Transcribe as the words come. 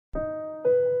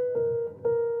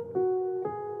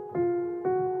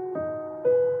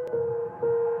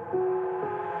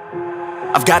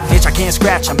I've got an itch I can't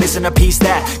scratch, I'm missing a piece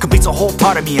that completes a whole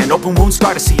part of me, an open wound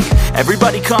scar to see.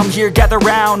 Everybody come here, gather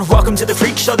round, welcome to the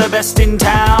freak show, the best in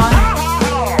town.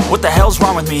 What the hell's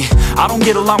wrong with me? I don't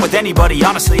get along with anybody,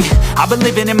 honestly. I've been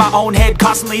living in my own head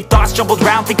constantly, thoughts jumbled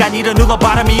round, think I need a new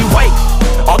lobotomy. Wait,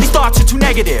 all these thoughts are too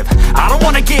negative, I don't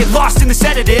wanna get lost in the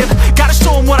sedative. Gotta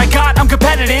show them what I got, I'm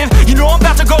competitive. You know I'm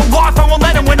about to go off, I won't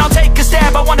let them win, I'll take a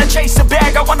stab, I wanna chase a bag.